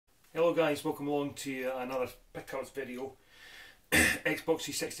Hello guys, welcome along to another pickups video. Xbox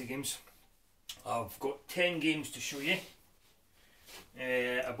 360 games. I've got 10 games to show you.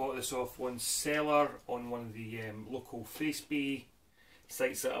 I bought this off one seller on one of the local FaceBay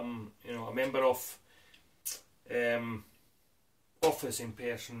sites that I'm a member of. Office in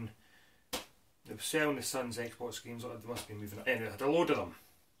person. They were selling the son's Xbox games. They must be moving. Anyway, I had a load of them.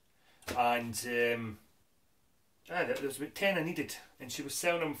 And there was about 10 I needed, and she was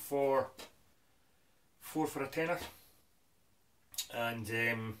selling them for 4 for a tenner.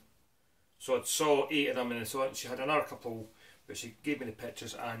 And so I saw 8 of them, and so she had another couple, but she gave me the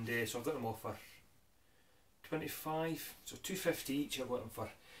pictures, and so I've got them all for 25, so 250 each. I got them for,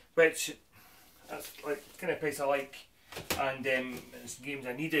 which that's like kind of price I like, and it's games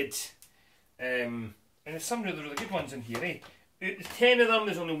I needed, and there's some really good ones in here. The 10 of them,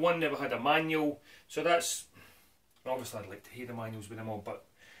 there's only one never had a manual, so that's obviously I'd like to hear the manuals with them all, but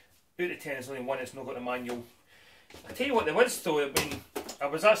out of 10 there's only one that's not got the manual. I tell you what there was though. I mean, I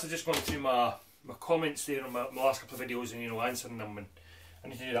was actually just going through my comments there on my last couple of videos and answering them, and I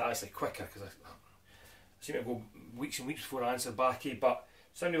need to do that actually quicker because I seem to go weeks and weeks before I answer back. But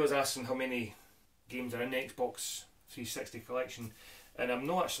somebody was asking how many games are in the Xbox 360 collection, and I'm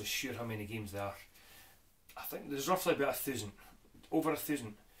not actually sure how many games there are. I think there's roughly about 1,000, over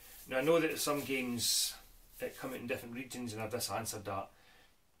 1,000. Now I know that some games that come out in different regions, and I've just answered that.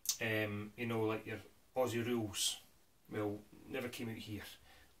 Like your Aussie Rules, well, never came out here.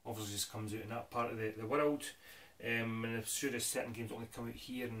 Obviously just comes out in that part of the world, and I'm sure there's certain games that only come out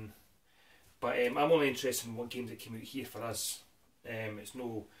here, but I'm only interested in what games that came out here for us. It's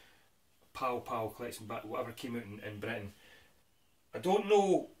no PAL collection, but whatever came out in Britain. I don't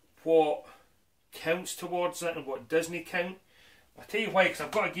know what counts towards it and what doesn't count. I'll tell you why, because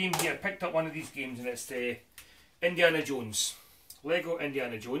I've got a game here. I picked up one of these games, and it's the Indiana Jones, Lego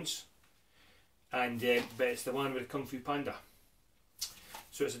Indiana Jones, and but it's the one with Kung Fu Panda.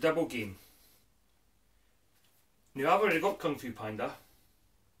 So it's a double game. Now I've already got Kung Fu Panda,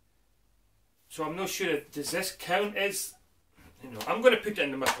 so I'm not sure. Does this count as? I'm going to put it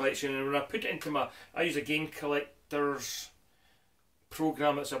into my collection, and when I put it into I use a game collector's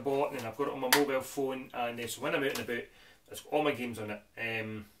program that I bought, and I've got it on my mobile phone, and so when I'm out and about, it's got all my games on it.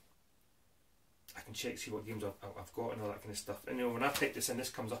 I can check, see what games I've got and all that kind of stuff. And when I type this in, this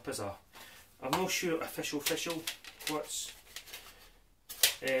comes up as I'm not sure official what's,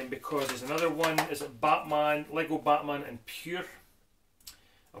 because there's another one. Is it Batman, Lego Batman and Pure?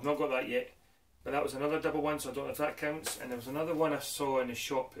 I've not got that yet, but that was another double one, so I don't know if that counts. And there was another one I saw in the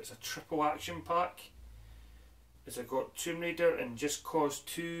shop. It's a triple action pack. It's got Tomb Raider and Just Cause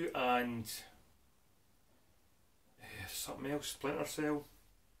 2 and something else, Splinter Cell,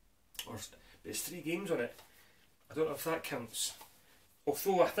 but it's 3 games on it. I don't know if that counts.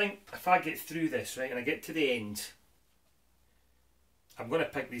 Although I think if I get through this, right, and I get to the end, I'm going to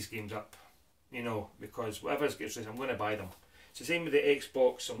pick these games up, because whatever gets released, I'm going to buy them. It's the same with the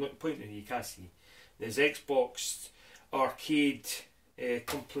Xbox. I'm not pointing at you can't see. There's Xbox Arcade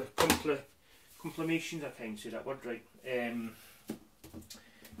Compilations. I can't say that word right.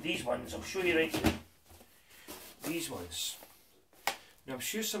 These ones, I'll show you right here. These ones. Now I'm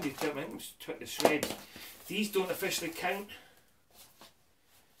sure somebody told me, I think it was Twit the Shred. These don't officially count.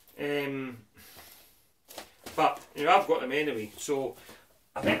 But I've got them anyway. So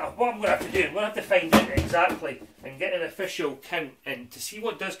I think what I'm going to have to do, I'm going to have to find it exactly and get an official count and to see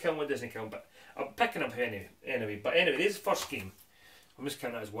what does count, what doesn't count. But I'm picking up anyway. But anyway, this is the first game. I'm just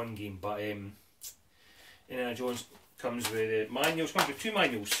counting that as one game. But Indiana Jones comes with manuals. Comes with 2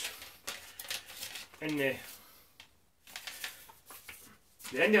 manuals. In the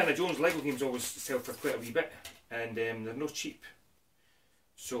Indiana Jones Lego games always sell for quite a wee bit, and they're no cheap.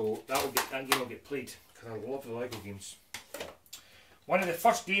 So that game will get played because I love the Lego games. One of the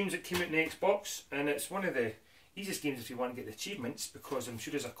first games that came out in the Xbox, and it's one of the easiest games if you want to get the achievements, because I'm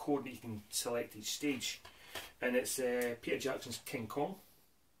sure there's a code that you can select each stage, and it's Peter Jackson's King Kong.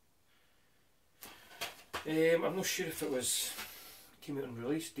 I'm not sure if it came out on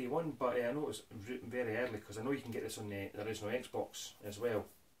release day 1, but I know it was very early, because I know you can get this on the original Xbox as well.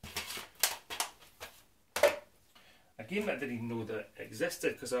 A game that I didn't even know that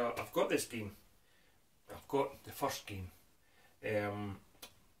existed, because I've got this game. I've got the first game.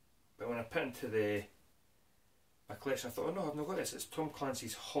 But when I put into my collection, I thought, oh no, I've not got this. It's Tom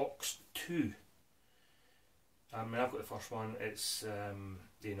Clancy's Hawks 2. I've got the first one. It's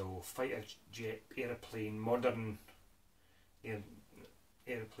fighter jet, aeroplane, modern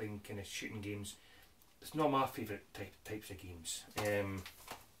aeroplane kind of shooting games. It's not my favourite types of games. They're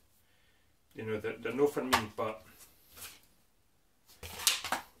no for me, but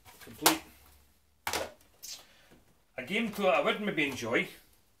A game that I would maybe enjoy,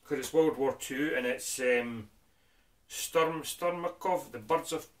 because it's World War II and it's Stormakov, the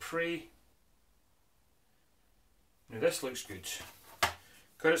Birds of Prey. Now this looks good.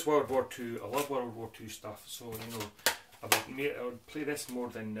 Because it's World War II, I love World War II stuff, so you know, I would play this more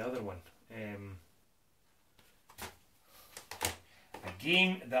than the other one. A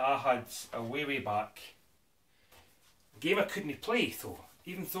game that I had way back. A game I couldn't play though,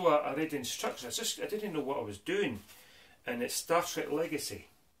 even though I read the instructions. I didn't know what I was doing, and it's Star Trek Legacy.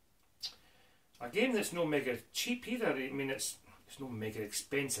 A game that's no mega cheap either. I mean, it's no mega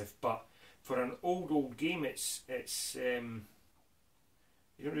expensive, but for an old game, it's you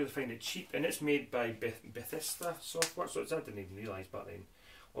don't really find it cheap, and it's made by Bethesda Software. So I didn't even realise back then.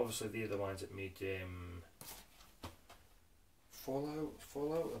 Obviously, they're the ones that made Fallout,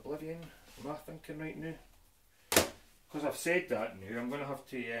 Oblivion. Am I thinking right now? Because I've said that now, I'm going to have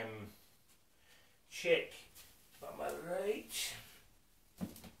to check. Am I right?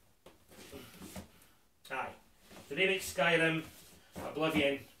 Aye. The remake Skyrim,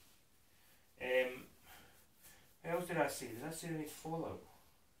 Oblivion. What else did I say? Did I say any Fallout?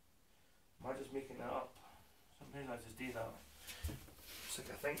 Am I just making that up? Sometimes I just do that. It's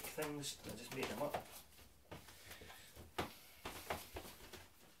like I think things and I just make them up.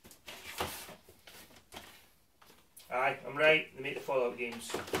 Aye, I'm right, they make the Fallout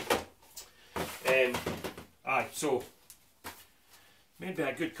games. Aye, so maybe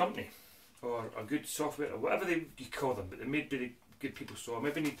a good company or a good software or whatever you call them, but they're made by good people, so I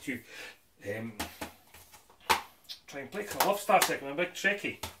maybe need to try and play, because I love Star Trek, I'm a big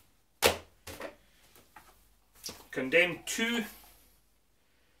Trekkie. Condemned 2,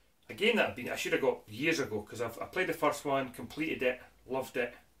 a game that I should have got years ago, because I played the first one, completed it, loved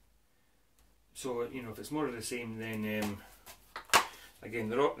it. So you know, if it's more of the same, then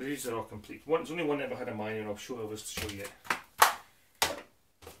again, these are all complete. There's only one that ever had a manual. I'll show you it.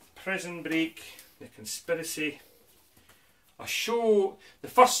 Prison Break, The Conspiracy. A show. The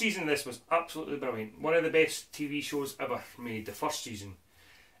first season of this was absolutely brilliant. One of the best TV shows ever made. The first season.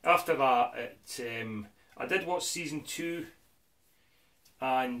 After that, I did watch season 2,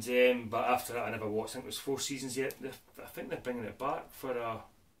 and but after that I never watched. I think it was 4 seasons yet. I think they're bringing it back for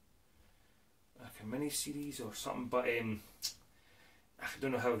like a mini series or something, but I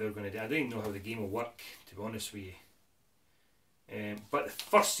don't know how they're going to do it. I don't even know how the game will work, to be honest with you. But the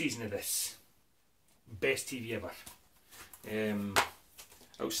first season of this, best TV ever.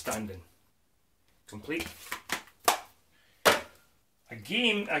 Outstanding. Complete. A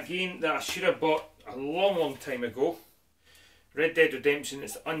game that I should have bought a long time ago. Red Dead Redemption.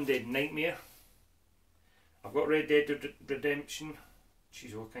 It's Undead Nightmare. I've got Red Dead Redemption.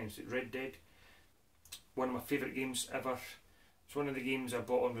 Jeez, what kind is it? Red Dead. One of my favourite games ever. It's one of the games I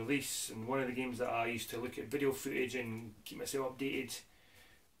bought on release, and one of the games that I used to look at video footage and keep myself updated.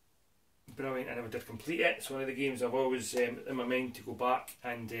 Brilliant. I never did complete it. It's one of the games I've always in my mind to go back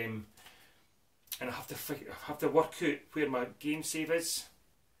and I have to work out where my game save is.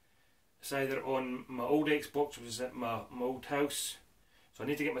 It's either on my old Xbox, which is at my old house. So I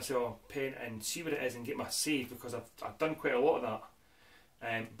need to get myself a pen and see where it is and get my save, because I've done quite a lot of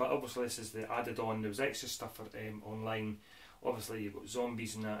that. But obviously this is the added on. There was extra stuff for, online. Obviously you've got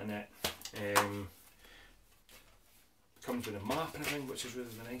zombies and that in it. Comes with a map and everything, which is really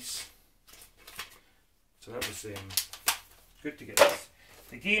nice. So that was good to get this.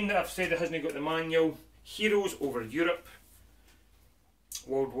 The game that I've said that hasn't got the manual, Heroes Over Europe,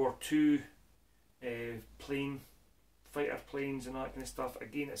 World War II, fighter planes and that kind of stuff.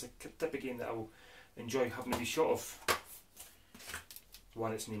 Again, it's a type of game that I will enjoy having to be shot of.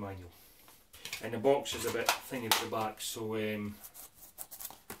 One, it's in the manual. And the box is a bit thingy at the back, so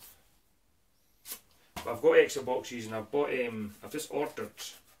I've got extra boxes, and I've just ordered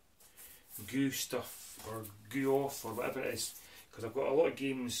goo stuff or goo off or whatever it is, because I've got a lot of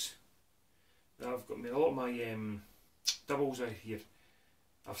games that I've got. A lot of my doubles out here,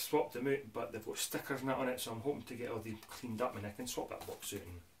 I've swapped them out, but they've got stickers and that on it, so I'm hoping to get all them cleaned up and I can swap that box out.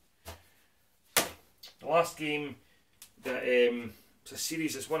 And the last game that it's a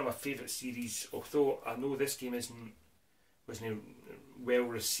series. It's one of my favourite series, although I know this game wasn't well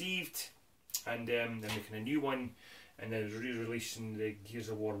received, and they're making a new one, and they're re-releasing the Gears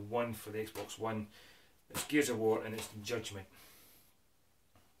of War 1 for the Xbox One. It's Gears of War and it's Judgment.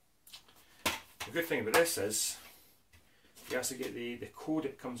 The good thing about this is you actually get the code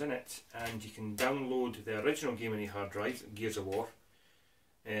that comes in it, and you can download the original game on your hard drive, Gears of War,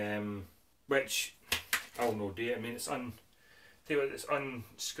 which I'll no do. I mean, it's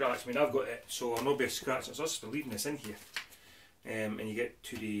unscratched. I mean, I've got it, so I'll not be scratching. So I'll just be leaving this in here, and you get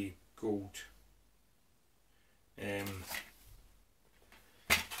to the gold Aye.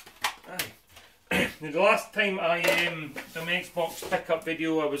 Now, the last time I done my Xbox pickup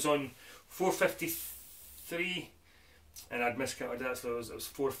video, I was on 453, and I'd miscounted that, so it was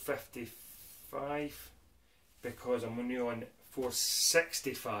 455, because I'm only on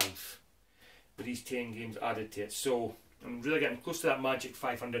 465 with these 10 games added to it. So I'm really getting close to that magic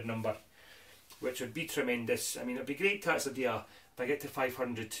 500 number, which would be tremendous. I mean, it'd be great to actually do if I get to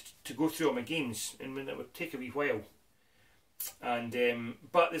 500 to go through all my games, and it would take a wee while. And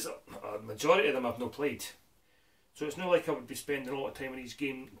but there's a majority of them I've not played, so it's not like I would be spending a lot of time on each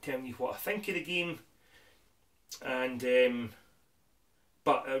game telling you what I think of the game. And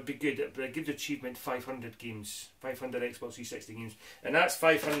but it would be good. It'd be a good achievement. 500 games, 500 Xbox 360 games, and that's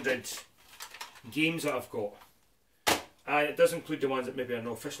 500 games that I've got. And it does include the ones that maybe are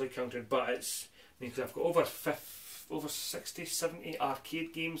not officially counted, but it's, I mean, because I've got over 60, 70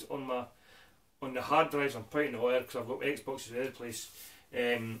 arcade games on the hard drives. I'm putting it all there because I've got Xboxes all over the place.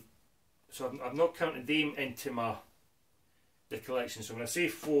 So I've not counted them into the collection. So when I say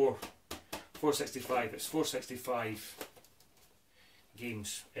 465, it's 465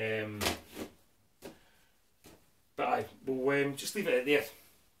 games. But I will just leave it there.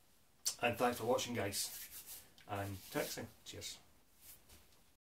 And thanks for watching, guys. And texting. Cheers.